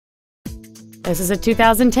This is a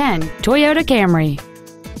 2010 Toyota Camry.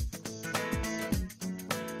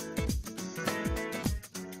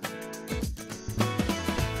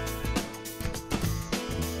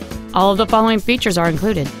 All of the following features are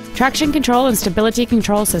included: traction control and stability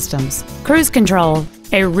control systems, cruise control,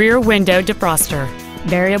 a rear window defroster,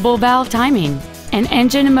 variable valve timing, an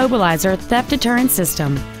engine immobilizer theft deterrent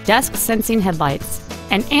system, dusk sensing headlights,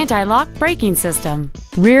 an anti-lock braking system,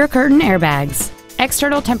 rear curtain airbags,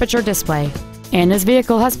 external temperature display, and this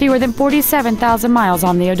vehicle has fewer than 47,000 miles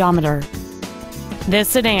on the odometer. This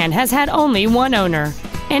sedan has had only one owner,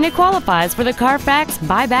 and it qualifies for the Carfax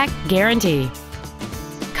buyback guarantee.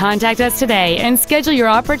 Contact us today and schedule your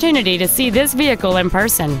opportunity to see this vehicle in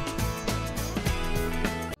person.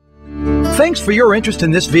 Thanks for your interest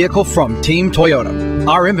in this vehicle from Team Toyota.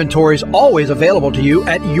 Our inventory is always available to you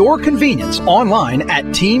at your convenience online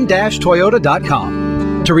at team-toyota.com.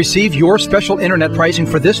 To receive your special internet pricing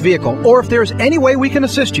for this vehicle, or if there's any way we can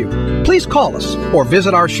assist you, please call us or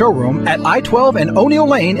visit our showroom at I-12 and O'Neill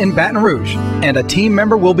Lane in Baton Rouge, and a team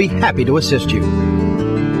member will be happy to assist you.